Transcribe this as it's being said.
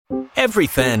Every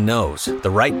fan knows the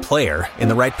right player in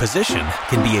the right position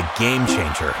can be a game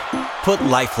changer. Put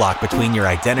LifeLock between your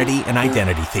identity and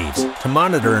identity thieves to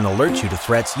monitor and alert you to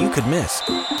threats you could miss.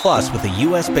 Plus, with a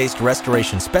U.S.-based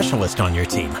restoration specialist on your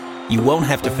team, you won't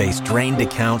have to face drained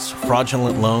accounts,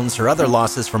 fraudulent loans, or other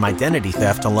losses from identity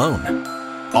theft alone.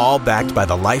 All backed by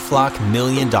the LifeLock $1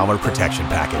 Million Protection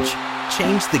Package.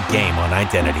 Change the game on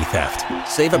identity theft.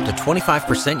 Save up to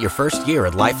 25% your first year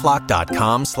at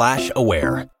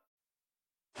LifeLock.com/aware.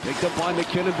 Picked up by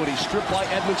McKinnon, but he's stripped by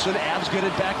Edmondson. Avs get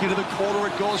it back into the corner.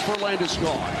 It goes for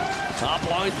Landeskog. Top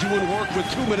line doing work with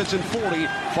 2 minutes and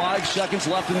 45 seconds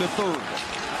left in the third.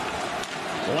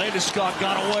 Landeskog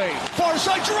got away. Far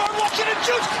side, Girard walks in and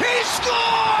shoots. He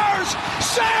scores!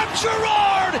 Sam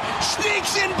Girard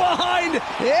sneaks in behind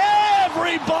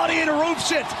everybody and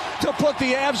roofs it to put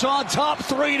the Avs on top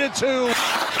 3-2.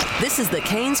 This is the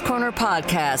Canes Corner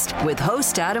Podcast with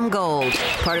host Adam Gold,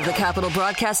 part of the Capital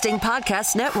Broadcasting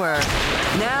Podcast Network.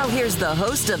 Now here's the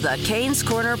host of the Canes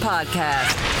Corner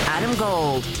Podcast, Adam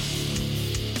Gold.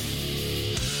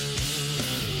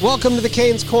 Welcome to the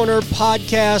Canes Corner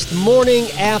Podcast, morning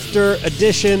after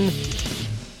edition.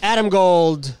 Adam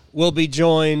Gold will be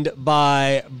joined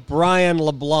by Brian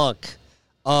LeBlanc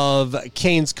of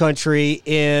Canes Country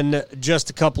in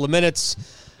just a couple of minutes.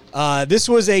 This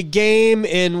was a game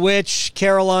in which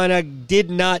Carolina did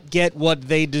not get what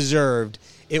they deserved.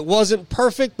 It wasn't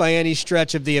perfect by any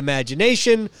stretch of the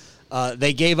imagination.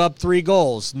 They gave up 3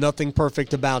 goals. Nothing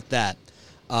perfect about that.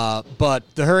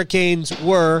 But the Hurricanes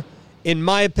were, in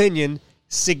my opinion,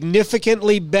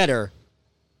 significantly better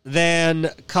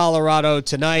than Colorado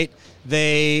tonight.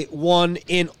 They won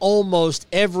in almost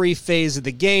every phase of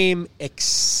the game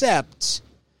except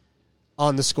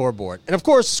on the scoreboard. And, of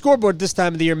course, the scoreboard this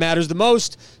time of the year matters the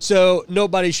most, so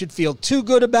nobody should feel too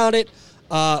good about it.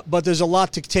 But there's a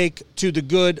lot to take to the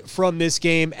good from this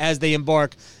game as they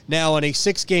embark now on a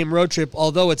 6-game road trip,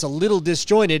 although it's a little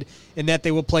disjointed in that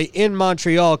they will play in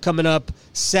Montreal coming up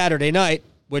Saturday night,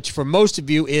 which for most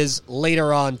of you is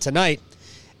later on tonight.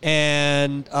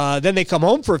 And then they come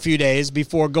home for a few days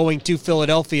before going to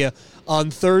Philadelphia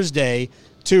on Thursday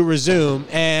to resume.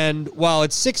 And while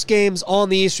it's 6 games on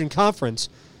the Eastern Conference,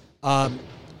 I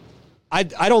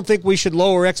don't think we should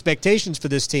lower expectations for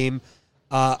this team.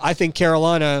 I think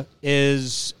Carolina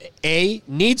needs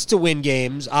to win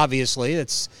games, obviously.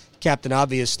 That's Captain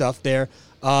Obvious stuff there.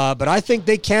 But I think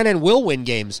they can and will win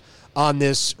games on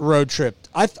this road trip.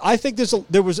 I think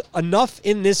there was enough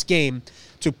in this game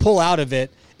to pull out of it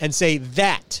and say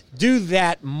do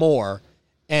that more,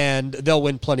 and they'll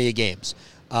win plenty of games.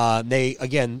 They,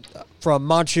 again, from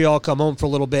Montreal come home for a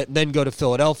little bit and then go to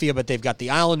Philadelphia, but they've got the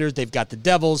Islanders, they've got the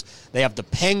Devils, they have the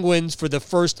Penguins for the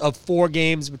first of 4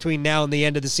 games between now and the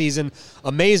end of the season.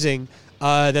 Amazing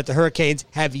that the Hurricanes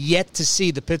have yet to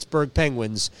see the Pittsburgh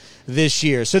Penguins this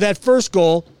year. So that first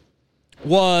goal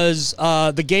was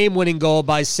the game-winning goal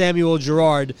by Samuel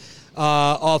Girard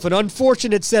off an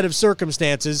unfortunate set of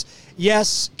circumstances.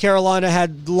 Yes, Carolina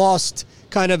had lost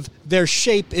kind of their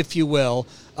shape, if you will.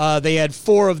 They had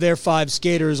 4 of their 5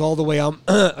 skaters all the way on,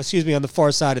 on the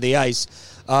far side of the ice.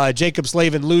 Jacob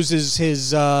Slavin loses his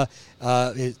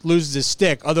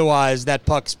stick. Otherwise, that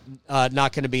puck's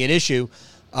not going to be an issue.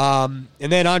 And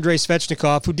then Andrei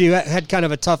Svechnikov, who had kind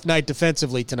of a tough night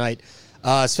defensively tonight.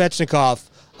 Svechnikov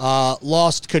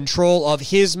lost control of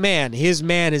his man. His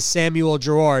man is Samuel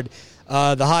Girard.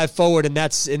 The high forward in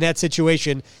that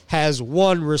situation has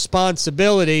one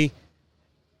responsibility,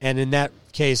 and in that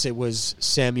case, it was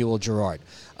Samuel Girard.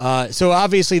 So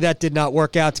obviously that did not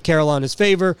work out to Carolina's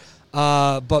favor.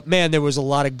 But man, there was a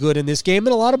lot of good in this game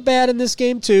and a lot of bad in this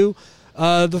game too.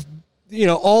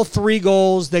 All 3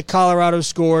 goals that Colorado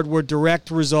scored were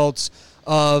direct results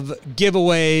of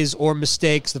giveaways or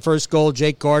mistakes. The first goal,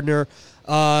 Jake Gardiner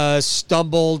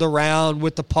stumbled around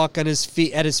with the puck at his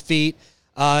feet.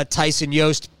 Tyson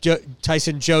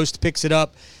Jost picks it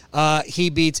up. He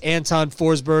beats Anton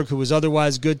Forsberg, who was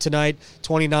otherwise good tonight.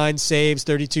 29 saves,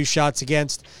 32 shots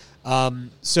against.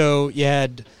 So you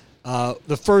had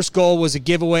the first goal was a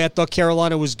giveaway. I thought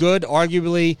Carolina was good,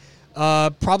 arguably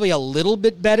probably a little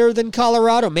bit better than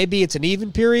Colorado. Maybe it's an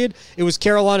even period. It was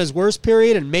Carolina's worst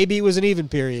period, and maybe it was an even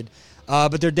period.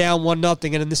 But they're down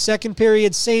 1-0. And in the second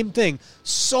period, same thing.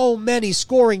 So many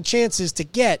scoring chances to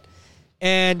get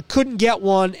and couldn't get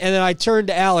one. And then I turned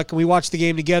to Alec, and we watched the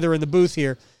game together in the booth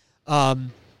here.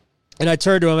 And I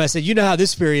turned to him. I said, you know how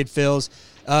this period feels.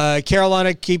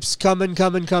 Carolina keeps coming, and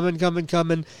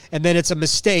then it's a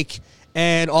mistake,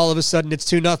 and all of a sudden it's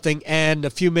 2-0. And a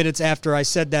few minutes after I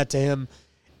said that to him,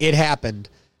 it happened.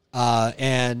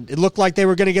 And it looked like they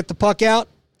were going to get the puck out,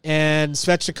 and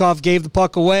Svechnikov gave the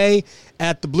puck away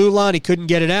at the blue line. He couldn't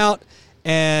get it out,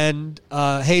 and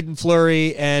Hayden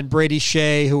Fleury and Brady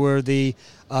Shea, who were the,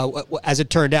 as it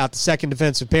turned out, the second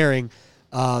defensive pairing,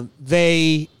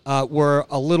 they were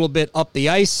a little bit up the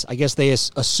ice. I guess they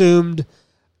assumed,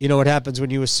 you know what happens when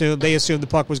you assume. They assumed the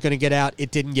puck was going to get out.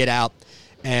 It didn't get out,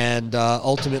 and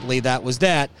ultimately that was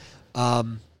that.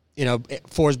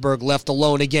 Forsberg left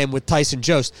alone again with Tyson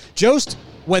Jost. Jost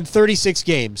went 36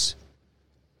 games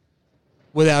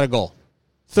without a goal.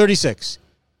 36.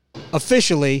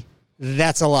 Officially,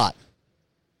 that's a lot.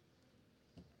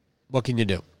 What can you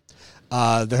do?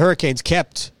 The Hurricanes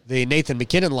kept the Nathan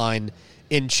MacKinnon line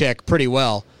in check pretty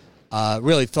well.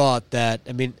 Really thought that,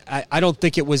 I don't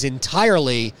think it was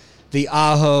entirely the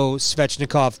Aho,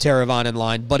 Svechnikov, Teravainen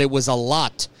line, but it was a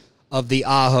lot of the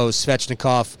Aho,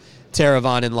 Svechnikov,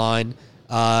 Teravainen line.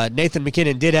 Nathan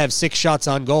MacKinnon did have 6 shots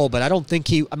on goal, but I don't think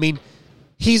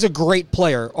he's a great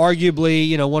player,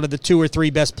 arguably, one of the 2 or 3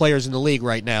 best players in the league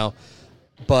right now.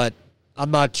 But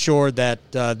I'm not sure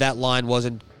that that line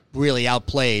wasn't really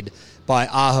outplayed by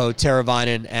Aho,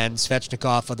 Teravainen, and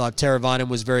Svechnikov. I thought Teravainen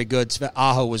was very good.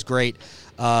 Aho was great.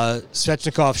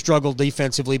 Svechnikov struggled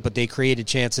defensively, but they created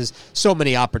chances. So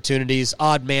many opportunities.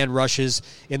 Odd man rushes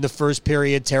in the first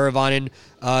period. Teravainen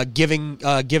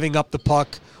giving up the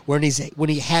puck when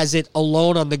he has it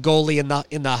alone on the goalie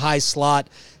in the high slot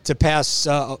to pass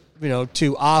to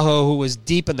Aho, who was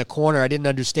deep in the corner. I didn't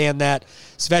understand that.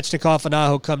 Svechnikov and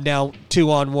Aho come down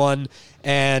 2-on-1,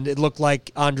 and it looked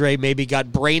like Andre maybe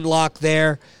got brain lock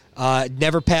there.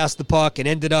 Never passed the puck and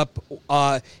ended up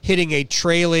hitting a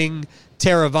trailing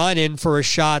Teravainen for a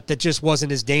shot that just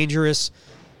wasn't as dangerous.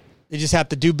 They just have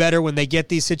to do better when they get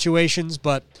these situations,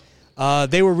 but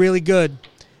they were really good.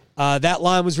 That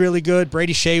line was really good.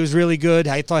 Brady Shea was really good.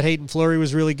 I thought Hayden Fleury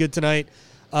was really good tonight.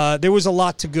 There was a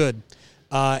lot to good.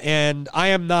 And I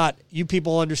am not, you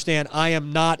people understand, I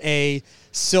am not a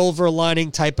silver lining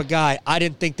type of guy. I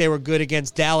didn't think they were good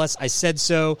against Dallas. I said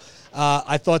so.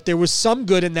 I thought there was some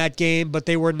good in that game, but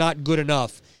they were not good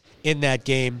enough in that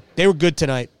game. They were good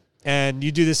tonight. And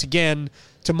you do this again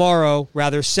tomorrow,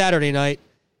 rather Saturday night,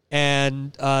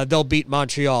 and they'll beat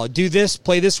Montreal.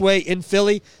 Play this way in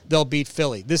Philly, they'll beat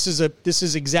Philly. This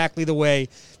is exactly the way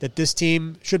that this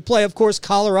team should play. Of course,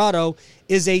 Colorado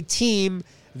is a team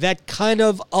that kind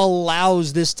of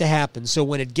allows this to happen. So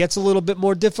when it gets a little bit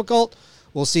more difficult,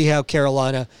 we'll see how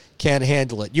Carolina can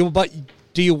handle it. But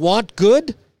do you want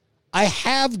good? I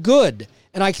have good.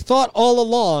 And I thought all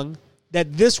along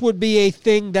that this would be a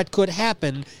thing that could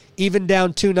happen, even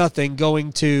down 2-0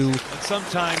 going to and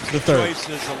sometimes the third. Choice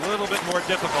is a little bit more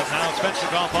difficult now.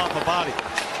 Svechnikov off the body.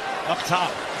 Up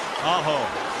top, Aho.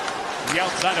 The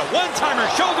outside, a one-timer,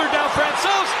 shoulder down,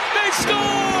 Francouz. They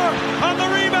score on the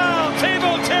rebound.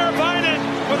 Teuvo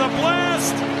Teravainen with a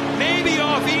blast, maybe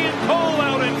off Ian Cole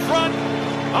out in front.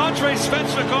 Andrei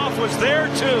Svechnikov was there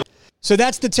too. So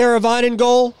that's the Teravainen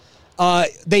goal.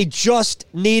 They just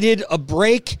needed a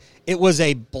break. It was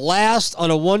a blast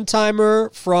on a one-timer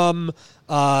from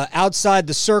outside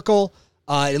the circle.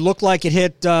 It looked like it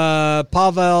hit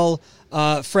Pavel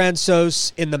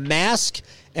Francouz in the mask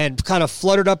and kind of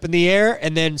fluttered up in the air,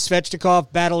 and then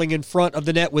Svechnikov battling in front of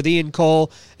the net with Ian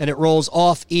Cole, and it rolls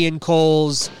off Ian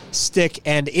Cole's stick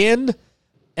and in.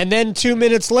 And then 2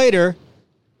 minutes later,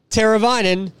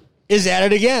 Teravainen is at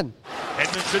it again.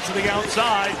 Edmondson to the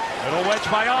outside. Little wedge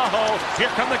by Aho. Here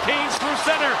come the Canes through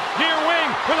center. Near wing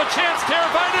with a chance.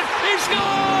 Teravainen. He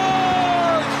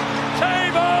scores!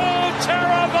 Teuvo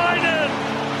Teravainen.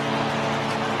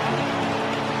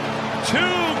 2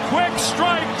 quick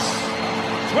strikes.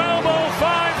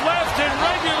 12:05 left in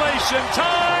regulation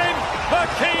time. The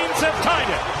Canes have tied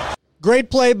it. Great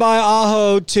play by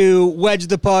Aho to wedge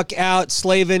the puck out.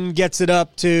 Slavin gets it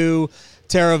up to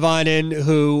Teravainen,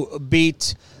 who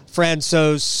beat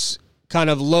Francouz kind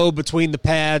of low between the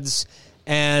pads.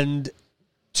 And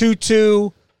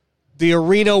 2-2, the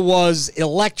arena was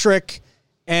electric,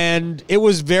 and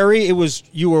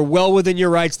you were well within your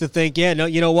rights to think, yeah, no,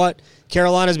 you know what?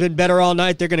 Carolina's been better all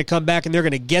night. They're going to come back and they're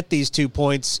going to get these 2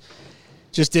 points.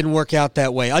 Just didn't work out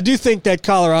that way. I do think that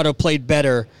Colorado played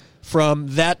better from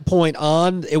that point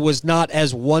on. It was not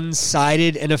as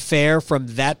one-sided an affair from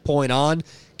that point on.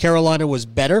 Carolina was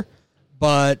better,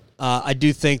 but I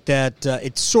do think that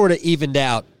it sort of evened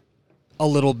out a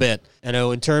little bit.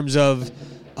 In terms of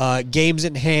games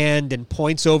in hand and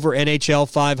points over NHL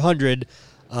 500,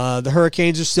 the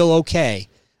Hurricanes are still okay.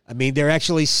 They're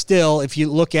actually still, if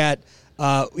you look at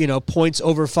points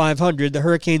over 500, the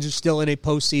Hurricanes are still in a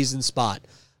postseason spot.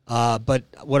 But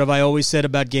what have I always said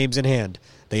about games in hand?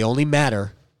 They only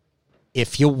matter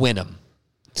if you win them.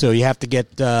 So you have to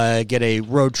get a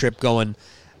road trip going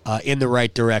in the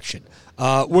right direction.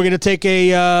 We're going to take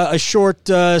a short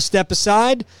step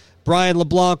aside. Brian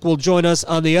LeBlanc will join us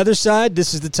on the other side.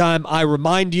 This is the time I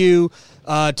remind you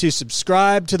to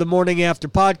subscribe to the Morning After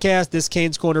podcast, this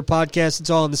Canes Corner podcast. It's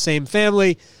all in the same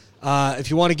family. If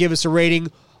you want to give us a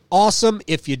rating, awesome.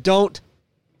 If you don't.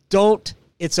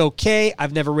 It's okay.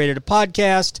 I've never rated a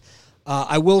podcast.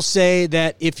 I will say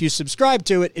that if you subscribe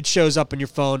to it, it shows up on your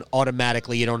phone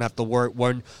automatically. You don't have to worry,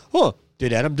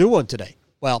 did Adam do one today?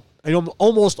 Well, I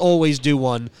almost always do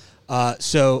one,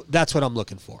 so that's what I'm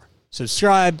looking for.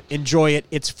 Subscribe, enjoy it.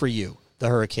 It's for you, the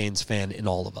Hurricanes fan in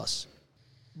all of us.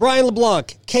 Brian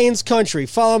LeBlanc, Canes Country.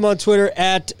 Follow him on Twitter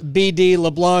at BD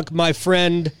LeBlanc, my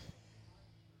friend.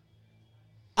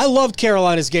 I loved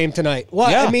Carolina's game tonight. Well,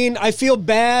 yeah. I mean, I feel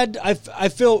bad. I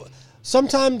feel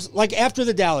sometimes, like after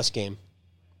the Dallas game,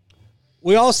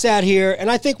 we all sat here,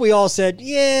 and I think we all said,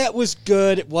 yeah, it was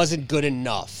good. It wasn't good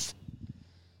enough.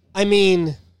 I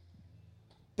mean,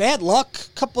 bad luck.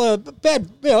 Couple of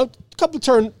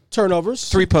turnovers.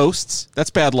 3 posts. That's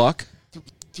bad luck.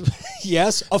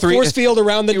 Yes, force field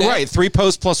around the net. Right, 3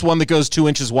 posts plus 1 that goes 2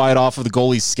 inches wide off of the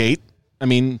goalie's skate. I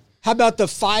mean, how about the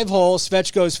 5-hole?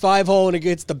 Svech goes 5-hole and it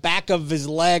gets the back of his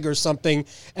leg or something.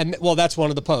 And well, that's one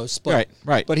of the posts. But,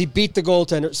 right. But he beat the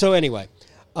goaltender. So anyway,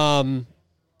 I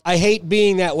hate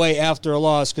being that way after a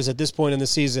loss because at this point in the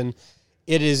season,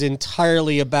 it is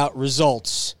entirely about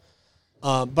results.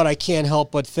 But I can't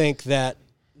help but think that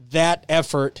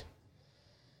effort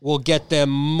will get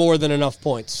them more than enough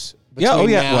points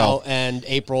between now and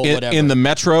April, whatever. In the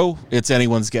Metro, it's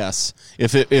anyone's guess.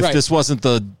 If this wasn't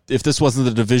the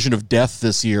division of death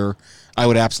this year, I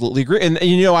would absolutely agree. And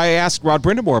I asked Rod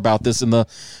Brindamore about this in the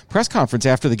press conference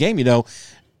after the game.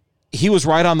 He was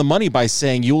right on the money by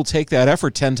saying you will take that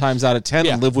effort 10 times out of 10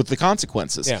 and live with the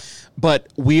consequences. Yeah. But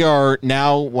we are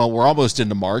now, we're almost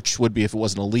into March, would be if it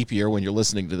wasn't a leap year when you're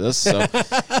listening to this. So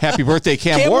happy birthday,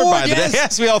 Cam Ward, by the way.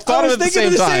 Yes, we all thought of it at the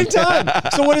same time.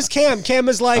 So what is Cam? Cam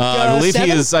is like I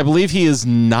believe he is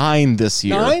 9 this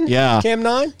year. 9? Yeah. Cam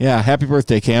 9? Yeah, happy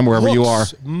birthday, Cam, wherever you are.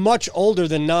 Much older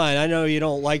than 9. I know you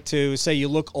don't like to say you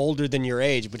look older than your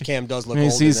age, but Cam does look older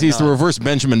than 9. He's the reverse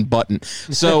Benjamin Button.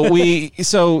 So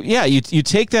you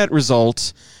take that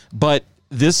result, but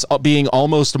this being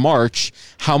almost March,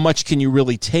 how much can you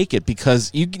really take it?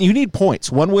 Because you need points.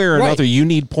 One way or another, you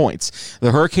need points.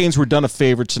 The Hurricanes were done a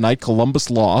favor tonight. Columbus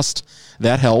lost.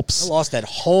 That helps. I lost at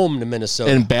home to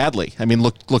Minnesota. And badly. I mean,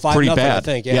 looked pretty bad. I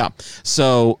think, yeah.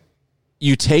 So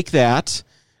you take that,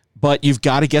 but you've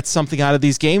got to get something out of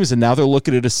these games, and now they're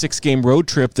looking at a 6-game road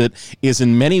trip that is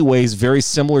in many ways very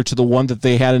similar to the one that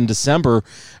they had in December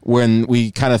when we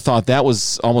kind of thought that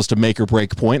was almost a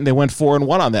make-or-break point, and they went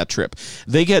 4-1 on that trip.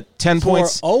 They get 10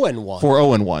 points. 4-0-1.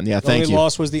 4-0-1, yeah, thank you. The only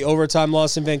loss was the overtime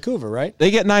loss in Vancouver, right?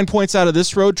 They get 9 points out of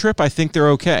this road trip. I think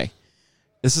they're okay.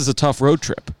 This is a tough road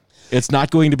trip. It's not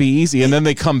going to be easy. And then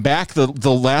they come back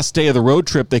the last day of the road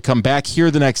trip. They come back here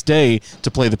the next day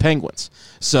to play the Penguins.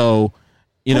 So...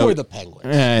 who are the Penguins?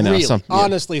 I know. Really?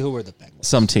 Honestly, who are the Penguins?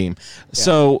 Some team. Yeah.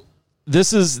 So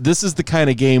this is the kind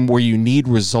of game where you need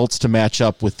results to match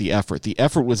up with the effort. The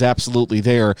effort was absolutely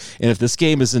there. And if this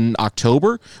game is in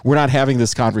October, we're not having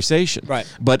this conversation. Right.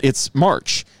 But it's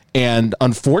March. And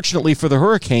unfortunately for the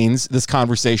Hurricanes, this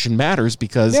conversation matters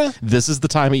because this is the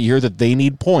time of year that they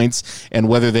need points. And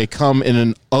whether they come in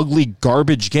an ugly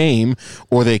garbage game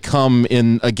or they come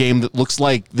in a game that looks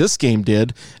like this game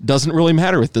did, doesn't really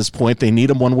matter at this point. They need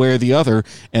them one way or the other,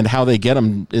 and how they get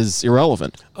them is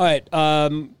irrelevant. All right.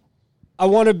 I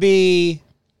want to be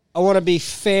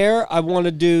fair. I want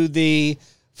to do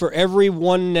for every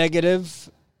 1 negative,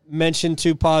 mention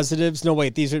 2 positives. No,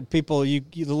 wait, these are people, the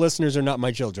listeners are not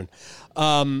my children.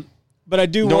 But I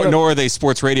do nor are they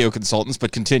sports radio consultants,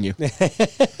 but continue. A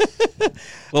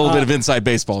little bit of inside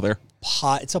baseball there.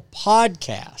 It's a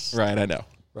podcast. Right, I know.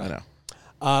 Right.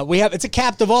 I know. It's a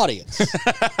captive audience,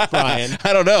 Brian.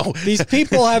 I don't know. These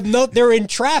people they're in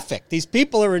traffic. These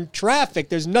people are in traffic.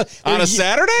 There's no... On a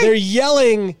Saturday? They're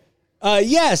yelling...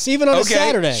 yes, even on a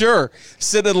Saturday. Sure.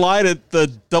 Sit in line at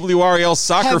the WRL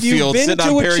soccer field, sitting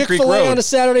on Perry Creek Road. Have you been to a Chick-fil-A on a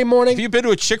Saturday morning? Have you been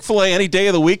to a Chick-fil-A any day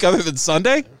of the week other than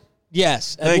Sunday?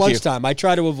 Yes, at lunchtime. I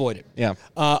try to avoid it. Yeah.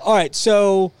 All right,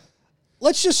 so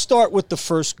let's just start with the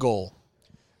first goal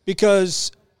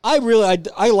because I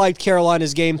liked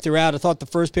Carolina's game throughout. I thought the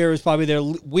first period was probably their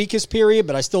weakest period,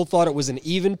 but I still thought it was an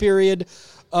even period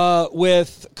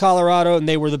with Colorado, and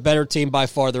they were the better team by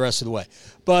far the rest of the way.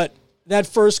 But that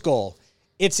first goal,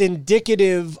 it's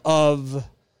indicative of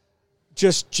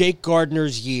just Jake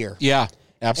Gardner's year. Yeah,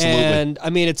 absolutely. And, I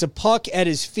mean, it's a puck at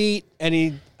his feet,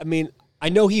 and I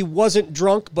know he wasn't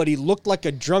drunk, but he looked like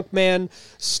a drunk man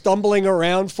stumbling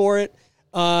around for it.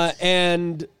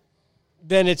 And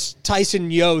then it's Tyson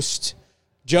Jost.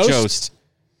 Jost?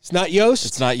 It's not Yost?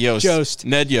 It's not Yost. Jost.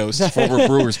 Ned Yost, former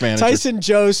Brewers manager. Tyson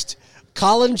Jost.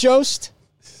 Colin Jost?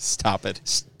 Stop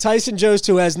it. Tyson Jost,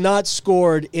 who has not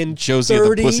scored in Josie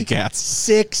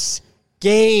 36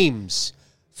 games.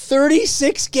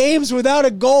 36 games without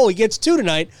a goal. He gets 2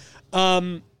 tonight.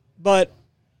 But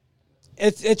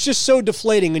it's just so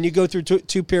deflating when you go through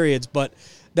two periods. But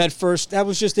that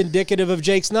was just indicative of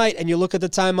Jake's night. And you look at the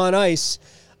time on ice,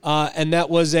 and that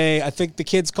was I think the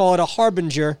kids call it a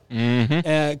harbinger,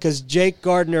 because Jake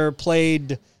Gardiner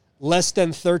played less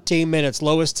than 13 minutes,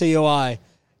 lowest TOI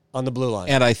on the blue line.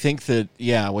 And I think that,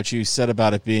 what you said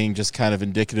about it being just kind of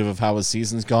indicative of how his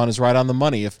season's gone is right on the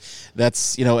money. If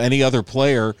that's, any other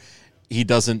player, he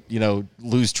doesn't,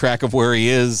 lose track of where he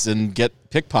is and get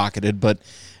pickpocketed, but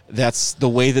that's the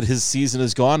way that his season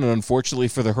has gone. And unfortunately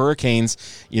for the Hurricanes,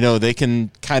 they can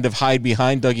kind of hide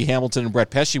behind Dougie Hamilton and Brett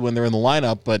Pesce when they're in the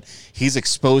lineup, but he's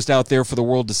exposed out there for the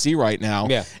world to see right now.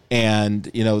 Yeah. And,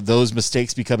 those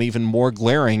mistakes become even more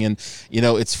glaring. And,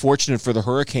 it's fortunate for the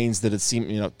Hurricanes that it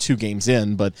seemed, 2 games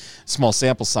in, but small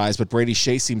sample size, but Brady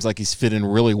Shea seems like he's fit in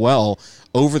really well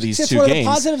over these 2 games. That's one of the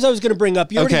positives I was going to bring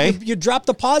up. You dropped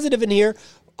the positive in here.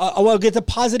 I'll get the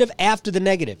positive after the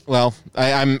negative. Well,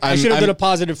 I should have done a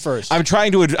positive first. I'm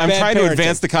trying to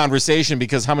advance the conversation,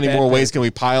 because how many more ways can we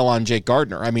pile on Jake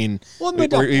Gardiner? I mean, we're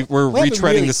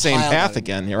retreading the same path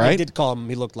again here, right? I did call him.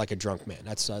 He looked like a drunk man.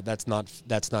 That's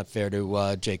not fair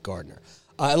to Jake Gardiner.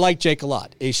 I like Jake a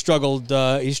lot. He struggled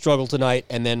tonight,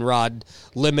 and then Rod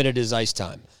limited his ice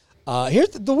time. Here's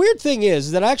the weird thing is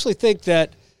that I actually think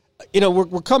that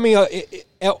we're coming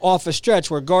off a stretch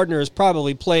where Gardiner has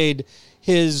probably played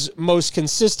his most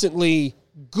consistently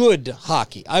good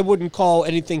hockey. I wouldn't call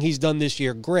anything he's done this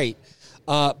year great,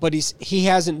 but he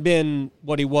hasn't been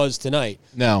what he was tonight.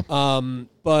 No.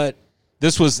 But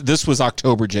this was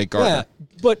October Jake Gardiner. Yeah,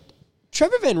 but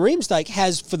Trevor Van Riemsdyk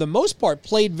has, for the most part,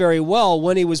 played very well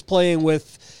when he was playing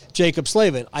with Jacob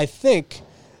Slavin. I think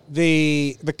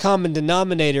the common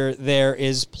denominator there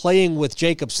is playing with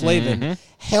Jacob Slavin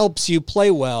helps you play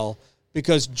well,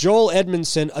 because Joel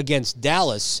Edmondson against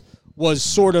Dallas was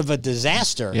sort of a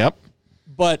disaster. Yep.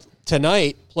 But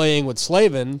tonight, playing with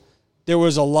Slavin, there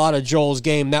was a lot of Joel's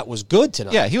game that was good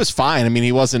tonight. Yeah, he was fine. I mean,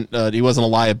 he wasn't a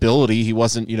liability. He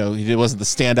wasn't, he wasn't the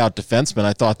standout defenseman.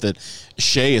 I thought that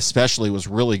Shea especially was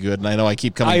really good, and I know I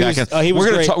keep coming back. We're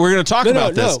going to talk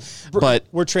about this, but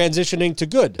we're transitioning to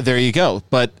good. There you go.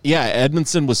 But yeah,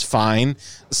 Edmondson was fine.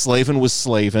 Slavin was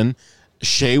Slavin.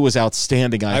 Shea was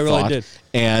outstanding. I thought, really did.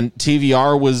 And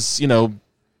TVR was,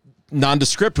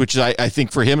 nondescript, which I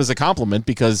think for him is a compliment,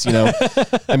 because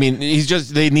I mean,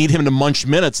 they need him to munch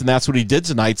minutes, and that's what he did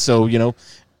tonight. So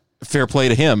fair play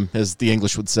to him, as the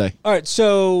English would say. All right,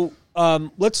 so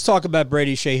let's talk about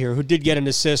Brady Shea here, who did get an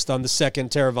assist on the second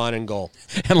Teravainen goal,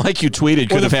 and like you tweeted,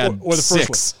 could have had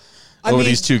six over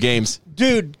these 2 games.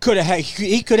 Dude could have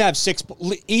had 6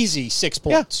 easy 6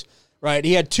 points. Yeah. Right,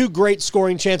 he had 2 great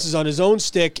scoring chances on his own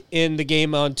stick in the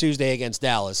game on Tuesday against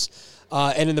Dallas.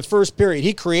 And in the first period,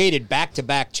 he created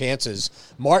back-to-back chances.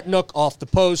 Martinook off the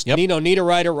post, Nino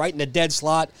Niederreiter right in the dead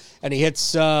slot, and he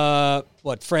hits,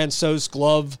 Franco's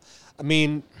glove. I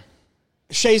mean,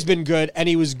 Shea's been good, and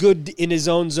he was good in his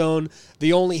own zone.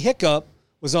 The only hiccup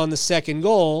was on the second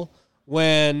goal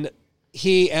when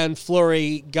he and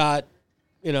Fleury got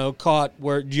caught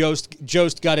where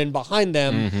Jost got in behind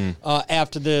them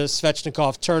after the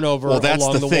Svechnikov turnover along the wall. Well,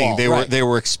 that's the thing. Right. They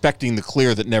were expecting the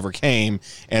clear that never came,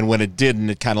 and when it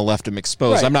didn't, it kind of left him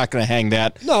exposed. Right. I'm not going to hang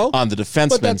that on the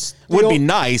defenseman. Would be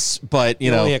nice, but,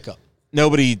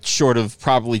 nobody short of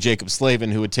probably Jacob Slavin,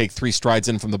 who would take 3 strides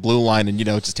in from the blue line and,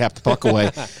 just tap the puck away,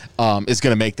 is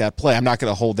going to make that play. I'm not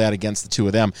going to hold that against the 2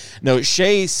 of them. No,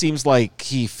 Shea seems like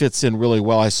he fits in really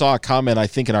well. I saw a comment, I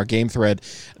think, in our game thread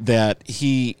that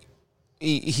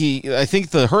I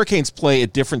think the Hurricanes play a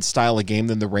different style of game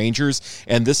than the Rangers,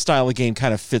 and this style of game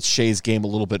kind of fits Shea's game a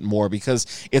little bit more, because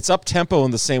it's up-tempo in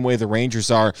the same way the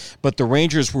Rangers are, but the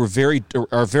Rangers are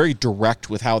very direct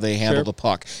with how they handle the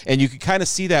puck, and you could kind of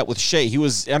see that with Shea. He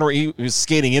was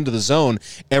skating into the zone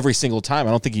every single time. I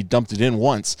don't think he dumped it in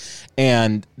once,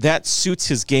 and that suits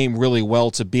his game really well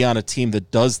to be on a team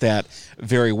that does that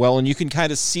very well, and you can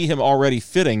kind of see him already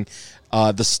fitting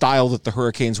the style that the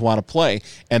Hurricanes want to play,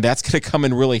 and that's going to come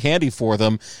in really handy for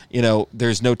them.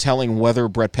 There's no telling whether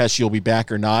Brett Pesce will be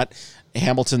back or not.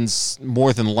 Hamilton's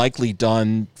more than likely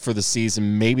done for the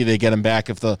season. Maybe they get him back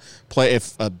if a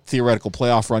theoretical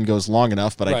playoff run goes long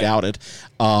enough, but I doubt it.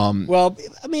 Well,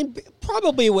 I mean,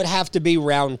 probably would have to be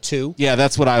round 2. Yeah,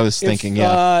 that's what I was thinking.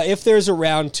 If there's a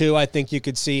round 2, I think you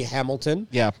could see Hamilton.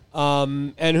 Yeah.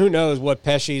 And who knows what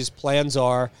Pesce's plans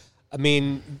are. I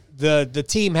mean, the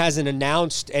team hasn't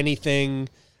announced anything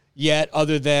yet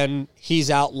other than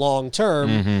he's out long term.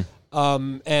 Mm-hmm.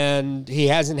 And he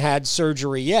hasn't had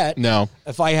surgery yet. No.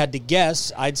 If I had to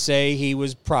guess, I'd say he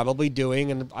was probably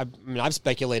doing, and I've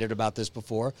speculated about this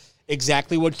before,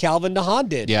 exactly what Calvin DeHaan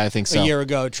did. Yeah, I think so. A year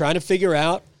ago, trying to figure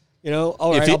out,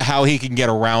 how he can get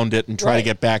around it and try to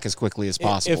get back as quickly as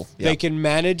possible. If they can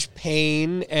manage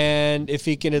pain, and if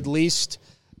he can at least,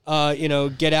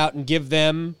 get out and give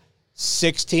them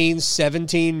 16,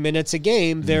 17 minutes a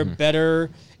game, they're better.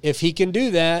 If he can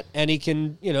do that, and he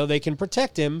can, they can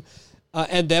protect him,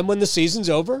 and then when the season's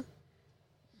over,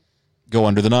 go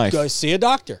under the knife. Go see a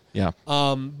doctor. Yeah.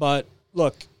 But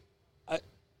look,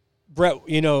 Brett,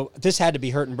 this had to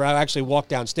be hurting. Brett actually went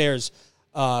downstairs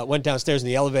in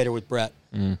the elevator with Brett,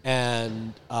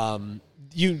 and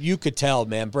you could tell,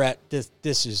 man, Brett,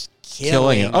 this is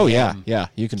killing him. Oh yeah,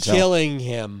 you can tell. Killing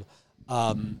him.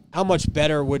 How much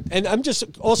better and I'm just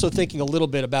also thinking a little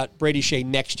bit about Brady Shea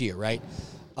next year, right?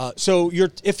 So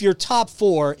if your top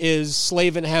 4 is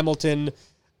Slavin, Hamilton,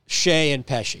 Shea, and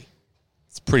Pesce,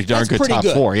 it's pretty darn good top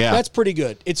 4. Yeah, that's pretty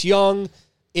good. It's young,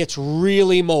 it's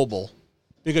really mobile,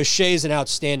 because Shea's an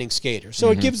outstanding skater.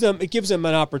 So it gives them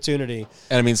an opportunity.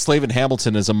 And I mean, Slavin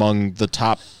Hamilton is among the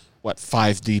top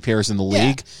 5 D pairs in the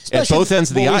league at both ends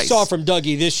of the ice. We saw from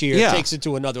Dougie this year takes it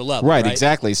to another level. Right,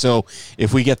 exactly. So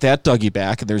if we get that Dougie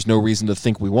back, and there's no reason to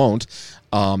think we won't,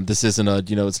 this isn't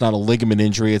it's not a ligament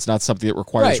injury. It's not something that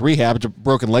requires rehab. A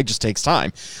broken leg just takes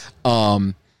time.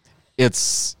 It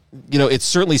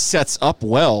certainly sets up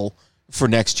well for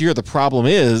next year. The problem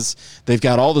is they've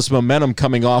got all this momentum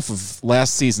coming off of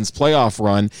last season's playoff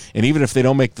run, and even if they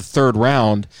don't make the third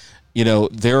round,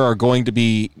 there are going to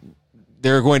be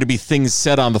things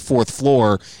said on the fourth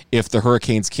floor if the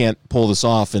Hurricanes can't pull this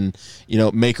off and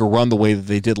make a run the way that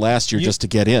they did last year just to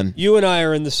get in. You and I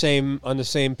are on the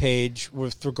same page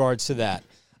with regards to that.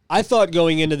 I thought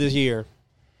going into this year,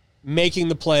 making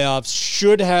the playoffs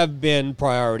should have been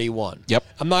priority 1. Yep.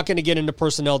 I'm not going to get into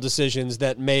personnel decisions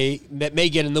that may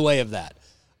get in the way of that.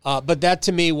 But that,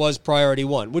 to me, was priority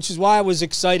 1, which is why I was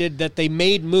excited that they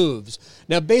made moves.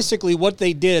 Now, basically, what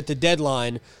they did at the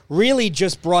deadline really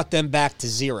just brought them back to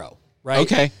 0, right?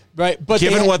 Okay. Right. But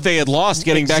given what they had lost,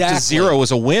 getting back to 0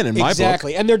 was a win in my book.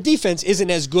 Exactly. And their defense isn't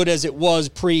as good as it was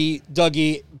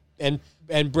pre-Dougie and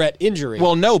Brett injury.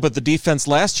 Well, no, but the defense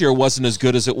last year wasn't as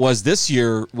good as it was this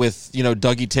year with,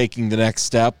 Dougie taking the next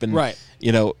step and,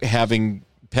 having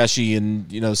Pesce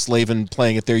and, Slavin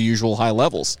playing at their usual high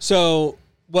levels. So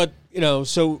when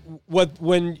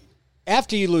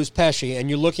after you lose Pesce and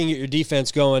you're looking at your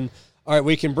defense going, all right,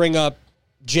 we can bring up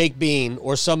Jake Bean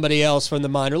or somebody else from the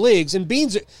minor leagues. And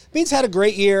Bean's had a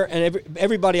great year, and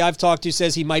everybody I've talked to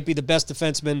says he might be the best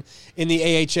defenseman in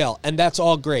the AHL, and that's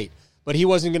all great. But he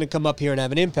wasn't going to come up here and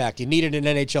have an impact. He needed an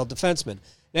NHL defenseman.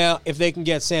 Now, if they can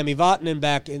get Sami Vatanen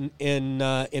back in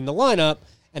the lineup,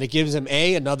 and it gives him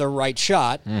another right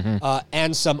shot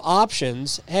and some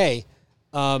options, hey.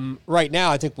 Right now,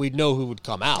 I think we'd know who would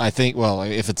come out. I think,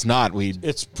 if it's not,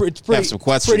 it's have some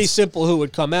questions. Pretty simple who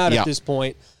would come out at this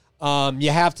point.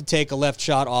 You have to take a left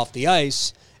shot off the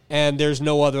ice, and there's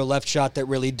no other left shot that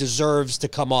really deserves to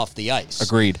come off the ice.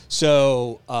 Agreed.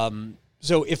 So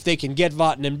if they can get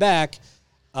Vatanen back,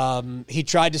 he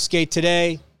tried to skate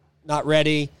today, not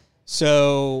ready.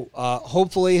 So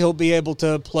hopefully he'll be able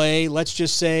to play, let's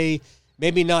just say,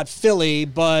 maybe not Philly,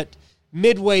 but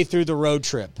midway through the road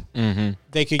trip,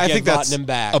 they could get Vatanen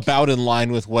back. About in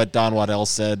line with what Don Waddell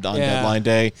said on deadline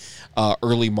day,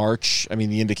 early March. I mean,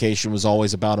 the indication was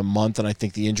always about a month, and I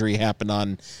think the injury happened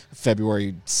on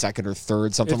February 2nd or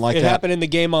 3rd, something like that. It happened in the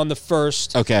game on the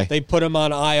 1st. Okay. They put him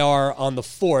on IR on the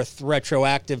 4th,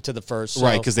 retroactive to the 1st. So.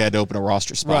 Right, because they had to open a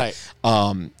roster spot.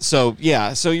 Right. So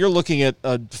you're looking at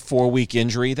a 4-week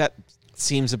injury. That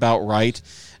seems about right.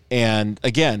 And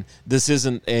again, this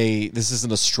isn't a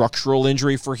structural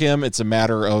injury for him. It's a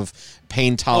matter of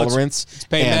pain tolerance, it's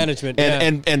pain management,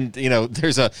 and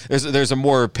there's a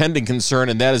more pending concern,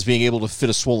 and that is being able to fit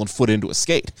a swollen foot into a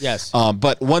skate. Yes.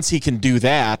 But once he can do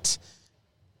that,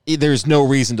 there's no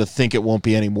reason to think it won't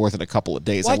be any more than a couple of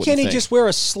days. Why can't he just wear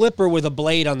a slipper with a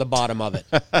blade on the bottom of it?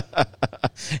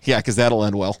 Yeah, because that'll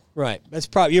end well. Right.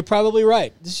 You're probably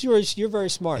right. You're very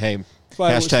smart. Hey.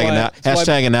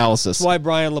 Hashtag analysis. That's why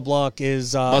Brian LeBlanc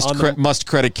is must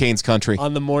credit Canes country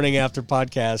on the Morning After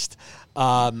podcast.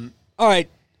 All All right,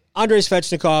 Andrei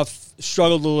Svechnikov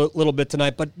struggled a little bit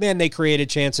tonight, but, man, they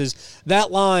created chances.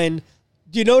 That line,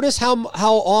 do you notice how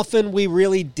often we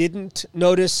really didn't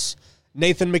notice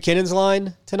Nathan MacKinnon's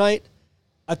line tonight?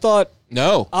 I thought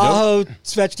Aho,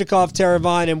 Svechnikov,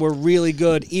 Teravainen were really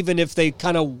good, even if they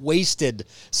kind of wasted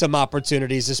some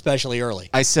opportunities, especially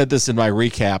early. I said this in my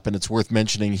recap, and it's worth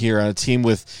mentioning here, on a team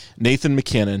with Nathan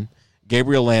MacKinnon,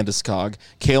 Gabriel Landeskog,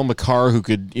 Cale Makar, who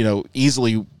could,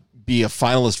 easily be a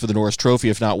finalist for the Norris Trophy,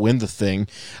 if not win the thing.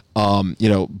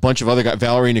 A bunch of other guys,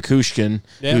 Valerie Nikushkin,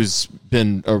 who's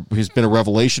been a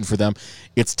revelation for them.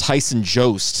 It's Tyson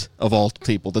Jost, of all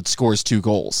people, that scores 2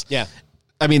 goals. Yeah.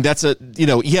 I mean, that's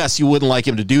yes, you wouldn't like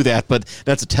him to do that, but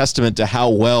that's a testament to how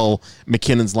well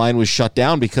McKinnon's line was shut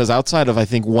down, because outside of, I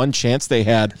think, one chance they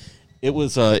had, it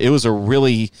was a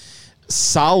really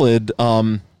solid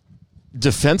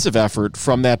defensive effort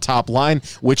from that top line,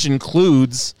 which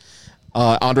includes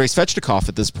Andrei Svechnikov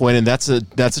at this point, and that's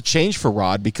a change for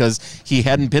Rod, because he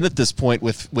hadn't been at this point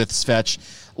with Svech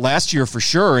last year for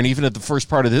sure, and even at the first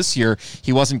part of this year,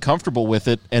 he wasn't comfortable with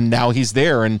it, and now he's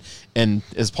there, and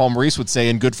as Paul Maurice would say,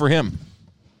 and good for him.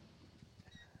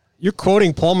 You're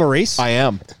quoting Paul Maurice? I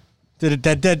am. Did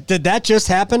that just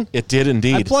happen? It did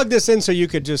indeed. I plugged this in so you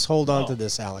could just hold on to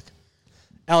this, Alec.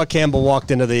 Alec Campbell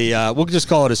walked into the, we'll just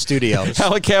call it a studio.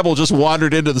 Alec Campbell just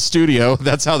wandered into the studio.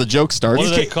 That's how the joke starts. What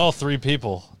do they call 3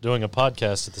 people doing a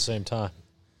podcast at the same time?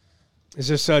 Is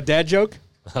this a dad joke?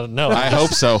 I don't know. I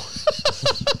hope so.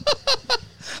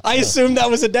 I assumed that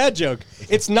was a dad joke.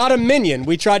 It's not a minion.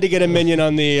 We tried to get a minion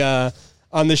on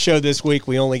the show this week.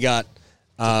 We only got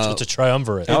it's a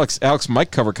triumvirate. Alex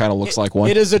mic cover kind of looks like one.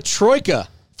 It is a troika.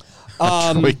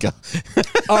 Troika.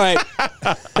 All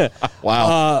right.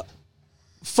 Wow.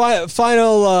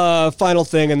 Final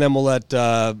thing, and then we'll let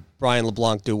Brian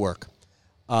LeBlanc do work.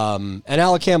 And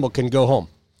Alec Campbell can go home.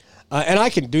 And I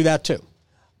can do that too.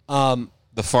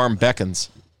 The farm beckons.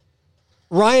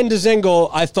 Ryan Dzingel,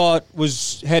 I thought,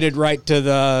 was headed right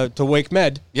to Wake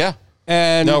Med. Yeah.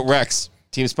 And no, Rex,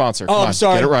 team sponsor. Oh, I'm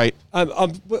sorry. Get it right.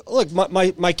 Look,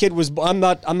 my kid was. I'm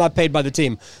not paid by the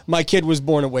team. My kid was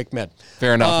born at Wake Med.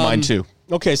 Fair enough. Mine too.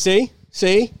 Okay. See.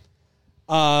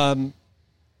 But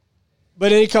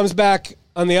then he comes back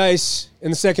on the ice in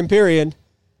the second period,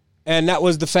 and that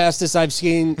was the fastest I've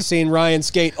seen Ryan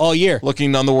skate all year.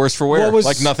 Looking none the worse for wear,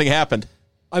 like nothing happened.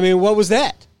 I mean, what was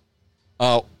that?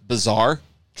 Bizarre.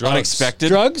 Drugs. Unexpected.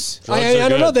 Drugs? I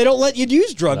don't know. They don't let you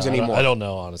use drugs anymore. I don't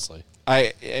know, honestly.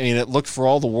 I mean, it looked for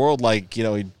all the world like,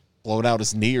 he'd blown out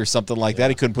his knee or something like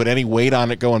that. He couldn't put any weight on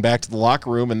it going back to the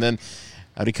locker room, and then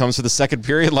out he comes for the second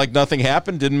period like nothing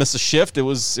happened. Didn't miss a shift. It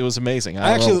was amazing.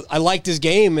 I liked his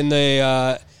game in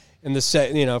the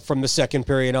from the second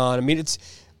period on. I mean,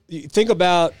 think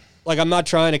about, like, I'm not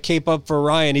trying to cape up for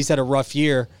Ryan. He's had a rough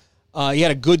year. He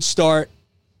had a good start,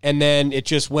 and then it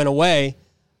just went away.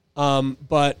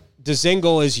 But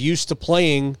Dzingel is used to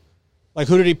playing. Like,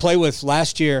 who did he play with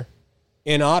last year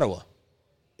in Ottawa?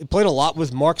 He played a lot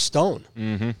with Mark Stone.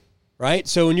 Mm-hmm. Right?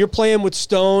 So when you're playing with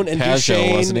Stone and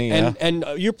Duchesne, and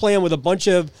you're playing with a bunch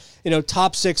of,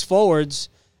 top 6 forwards,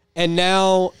 and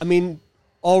now, I mean,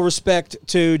 all respect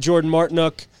to Jordan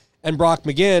Martinook and Brock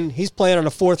McGinn, he's playing on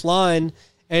a 4th line,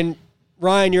 and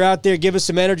Ryan, you're out there, give us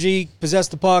some energy, possess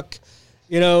the puck,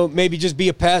 maybe just be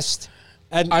a pest.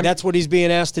 And that's what he's being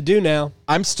asked to do now.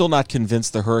 I'm still not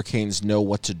convinced the Hurricanes know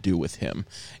what to do with him,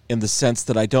 in the sense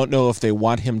that I don't know if they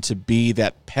want him to be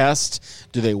that pest.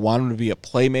 Do they want him to be a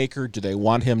playmaker? Do they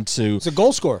want him to... He's a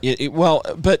goal scorer.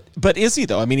 But is he,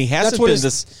 though? I mean, he hasn't been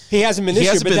this... He hasn't been this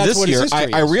year, but that's what his history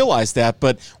is. I realize that,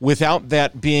 but without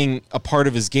that being a part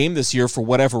of his game this year, for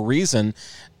whatever reason,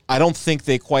 I don't think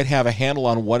they quite have a handle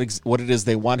on what it is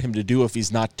they want him to do if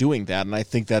he's not doing that, and I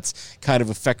think that's kind of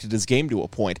affected his game to a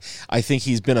point. I think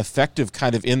he's been effective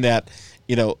kind of in that,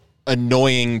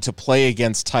 annoying to play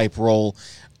against type role,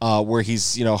 where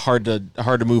he's hard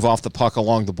to move off the puck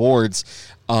along the boards.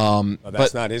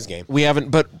 That's not his game. We haven't,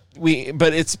 but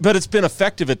it's been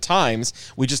effective at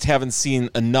times. We just haven't seen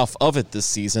enough of it this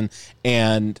season,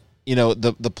 and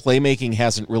the playmaking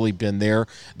hasn't really been there.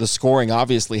 The scoring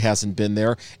obviously hasn't been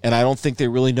there, and I don't think they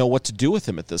really know what to do with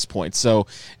him at this point. So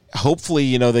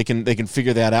hopefully, they can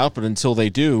figure that out. But until they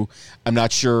do, I'm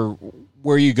not sure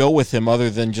where you go with him other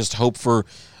than just hope for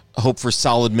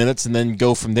solid minutes and then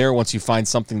go from there once you find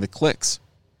something that clicks.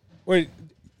 Well,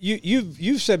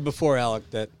 you've said before, Alec,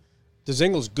 that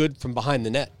Dzingel's good from behind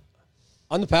the net.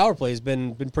 On the power play, has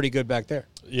been pretty good back there.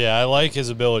 Yeah, I like his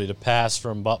ability to pass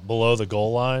from below the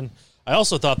goal line. I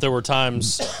also thought there were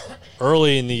times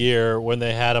early in the year when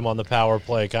they had him on the power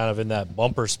play kind of in that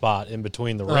bumper spot in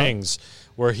between the rings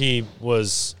where he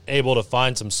was able to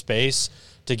find some space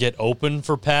to get open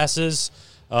for passes.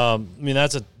 I mean,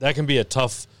 that can be a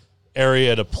tough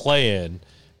area to play in,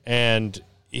 and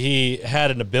he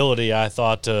had an ability, I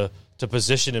thought, to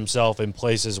position himself in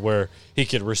places where he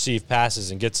could receive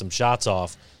passes and get some shots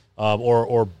off,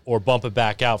 or bump it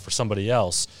back out for somebody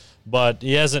else. But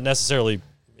he hasn't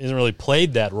really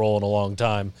played that role in a long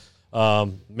time.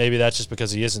 Maybe that's just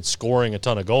because he isn't scoring a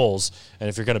ton of goals, and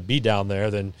if you're going to be down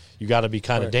there, then you got to be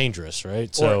kind of dangerous,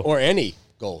 right? So or any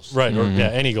goals, right? Or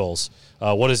any goals.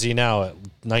 What is he now at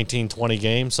 19, 20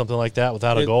 games, something like that,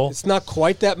 without a goal? It's not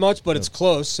quite that much, but it's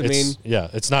close.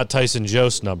 It's not Tyson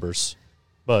Jost numbers,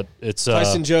 but it's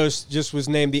Tyson Jost just was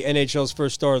named the NHL's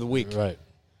first star of the week, right?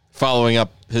 Following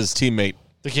up his teammate.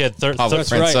 I think he had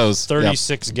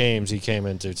 36 games he came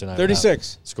into tonight.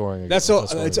 36 scoring. That's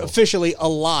it's officially a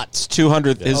lot. His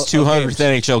 200th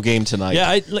NHL game tonight.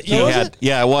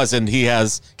 Yeah, it was, and he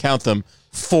has, count them,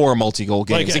 4 multi-goal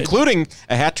games, including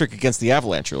a hat trick against the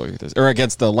Avalanche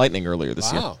against the Lightning earlier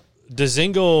this year.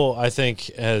 Dzingel, I think,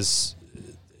 it's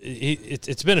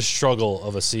been a struggle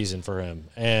of a season for him,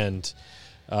 and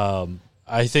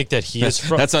I think that he is.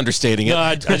 That's understating it. No,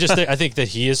 I think that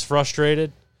he is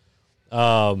frustrated.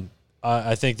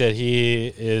 I think that he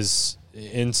is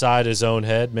inside his own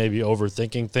head, maybe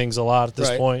overthinking things a lot at this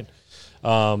point.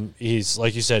 He's,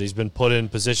 like you said, he's been put in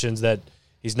positions that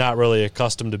he's not really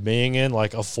accustomed to being in,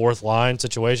 like a fourth line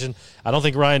situation. I don't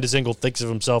think Ryan Dzingel thinks of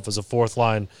himself as a fourth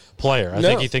line player. I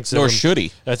think he thinks should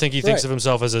he. I think he thinks of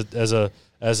himself as a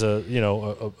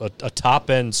top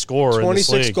end scorer. 26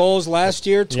 in this league. goals last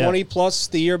year, 20 plus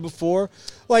the year before.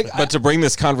 But to bring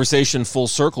this conversation full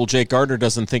circle, Jake Gardiner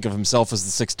doesn't think of himself as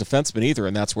the sixth defenseman either,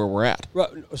 and that's where we're at.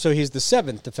 So he's the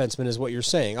seventh defenseman, is what you're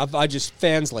saying. I just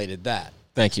translated that.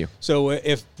 Thank you. So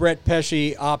if Brett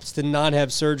Pesce opts to not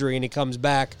have surgery and he comes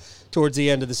back towards the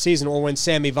end of the season, or when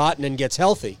Sami Vatanen gets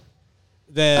healthy,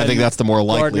 then I think that's the more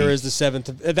likely. Gardiner is the seventh.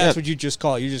 That's what you just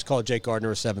call it. You just call Jake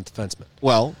Gardiner a seventh defenseman.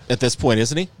 Well, at this point,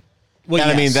 isn't he? Well,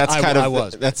 and yes,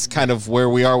 that's kind of where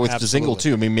we are with Dzingel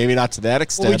too. I mean, maybe not to that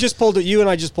extent. Well, we just pulled it. You and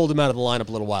I just pulled him out of the lineup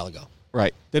a little while ago,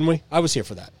 right? Didn't we? I was here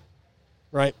for that,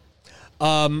 right?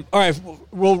 All right,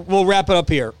 we'll wrap it up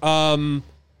here.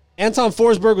 Anton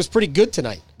Forsberg was pretty good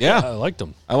tonight. Yeah, I liked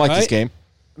him. I liked this game.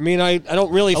 I mean, I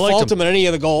don't really fault him in any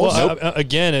of the goals. Well,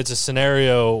 again, it's a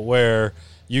scenario where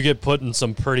you get put in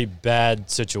some pretty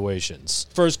bad situations.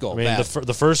 First goal, I mean, bad.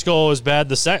 the first goal is bad.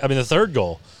 The third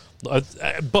goal.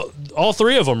 But all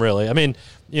three of them, really. I mean,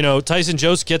 Tyson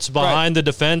Jost gets behind the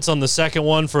defense on the second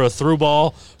one for a through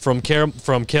ball from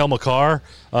Cale Makar.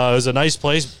 It was a nice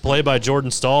play by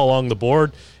Jordan Staal along the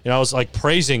board. I was like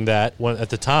praising that at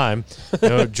the time.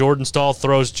 Jordan Staal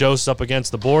throws Jost up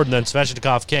against the board, and then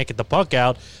Svechnikov can't get the puck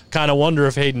out. Kind of wonder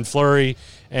if Hayden Fleury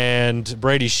and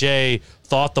Brady Shea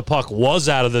thought the puck was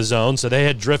out of the zone, so they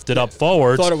had drifted up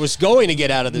forward. Thought it was going to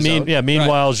get out of the zone. Yeah,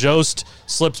 meanwhile, Jost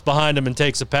slips behind him and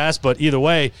takes a pass, but either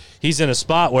way, he's in a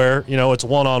spot where, it's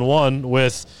one-on-one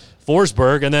with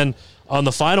Forsberg, and then on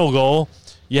the final goal,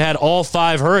 you had all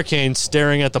 5 Hurricanes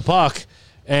staring at the puck,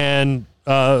 and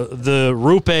the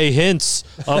Rupe hints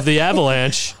of the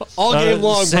Avalanche. All game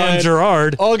long, Sam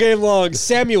Girard. All game long.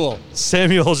 Samuel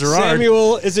Girard.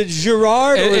 Samuel, is it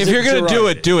Girard? Or if you're going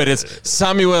to do it. It's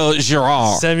Samuel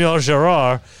Girard. Samuel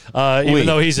Girard, even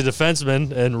though he's a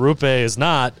defenseman and Rupe is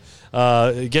not.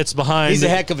 Gets behind. He's a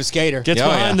heck of a skater. Gets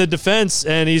behind the defense,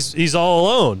 and he's all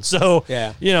alone. So,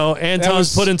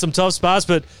 Anton's put in some tough spots,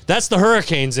 but that's the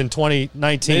Hurricanes in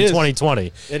 2019,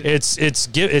 2020. It's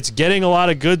getting a lot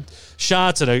of good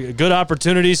shots and good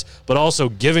opportunities, but also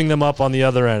giving them up on the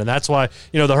other end. And that's why,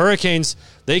 the Hurricanes,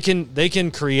 they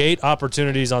can create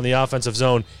opportunities on the offensive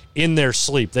zone in their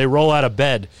sleep. They roll out of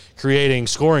bed creating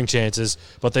scoring chances,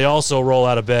 but they also roll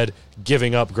out of bed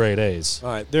giving up great A's. All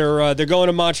right, they're going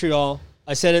to Montreal.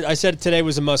 I said today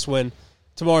was a must-win.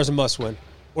 Tomorrow's a must-win.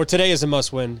 Or today is a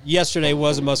must-win. Yesterday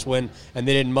was a must-win, and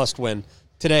they didn't must-win.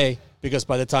 Today, because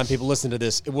by the time people listen to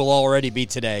this, it will already be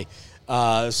today.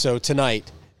 So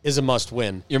tonight is a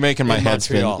must-win. You're making my head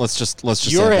spin. Let's just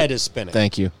your head is spinning.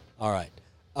 Thank you. All right.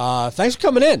 Thanks for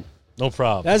coming in. No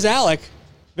problem. That's Alec.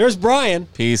 There's Brian.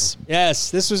 Peace. Yes,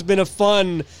 this has been a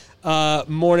fun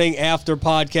morning after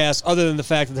podcast, other than the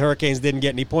fact that the Hurricanes didn't get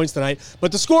any points tonight.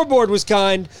 But the scoreboard was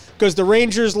kind because the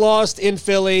Rangers lost in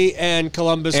Philly and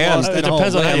Columbus lost at home. It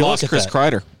depends on how you lost look at Chris that.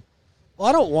 Kreider. Well,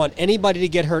 I don't want anybody to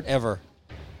get hurt ever.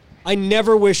 I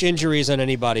never wish injuries on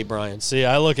anybody, Brian. See,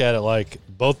 I look at it like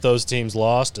both those teams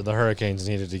lost and the Hurricanes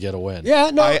needed to get a win. Yeah,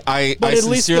 no. I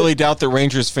sincerely doubt that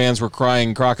Rangers fans were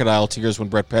crying crocodile tears when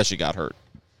Brett Pesce got hurt.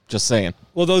 Just saying.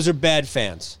 Well, those are bad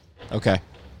fans. Okay.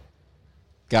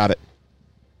 Got it.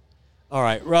 All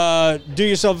right. Do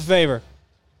yourself a favor.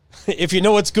 if you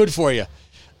know what's good for you.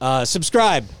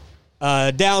 Subscribe,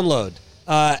 download.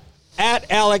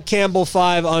 At Alec Campbell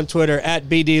 5 on Twitter, at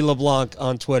BD LeBlanc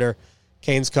on Twitter,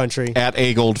 Canes Country. At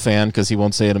A Gold Fan, because he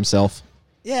won't say it himself.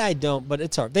 Yeah, I don't, but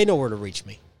it's hard. They know where to reach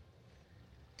me.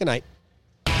 Good night.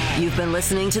 You've been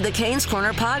listening to the Canes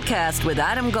Corner podcast with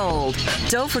Adam Gold.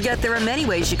 Don't forget there are many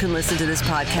ways you can listen to this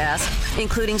podcast,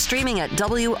 including streaming at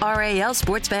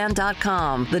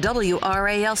WRALSportsFan.com, the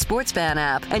WRAL Sports Fan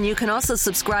app, and you can also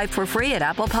subscribe for free at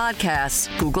Apple Podcasts,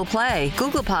 Google Play,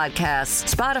 Google Podcasts,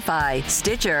 Spotify,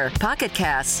 Stitcher, Pocket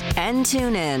Casts, and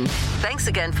TuneIn. Thanks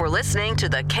again for listening to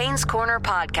the Canes Corner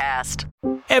podcast.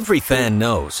 Every fan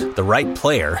knows the right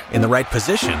player in the right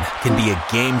position can be a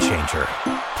game changer.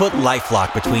 Put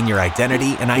LifeLock between your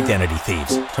identity and identity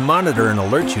thieves to monitor and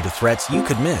alert you to threats you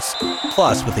could miss.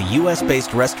 Plus, with a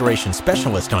U.S.-based restoration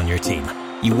specialist on your team,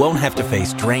 you won't have to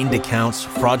face drained accounts,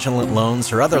 fraudulent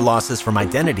loans, or other losses from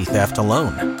identity theft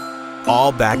alone.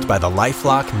 All backed by the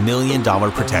LifeLock $1 Million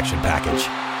Protection Package.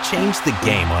 Change the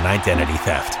game on identity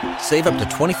theft. Save up to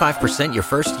 25% your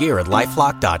first year at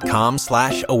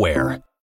LifeLock.com/aware.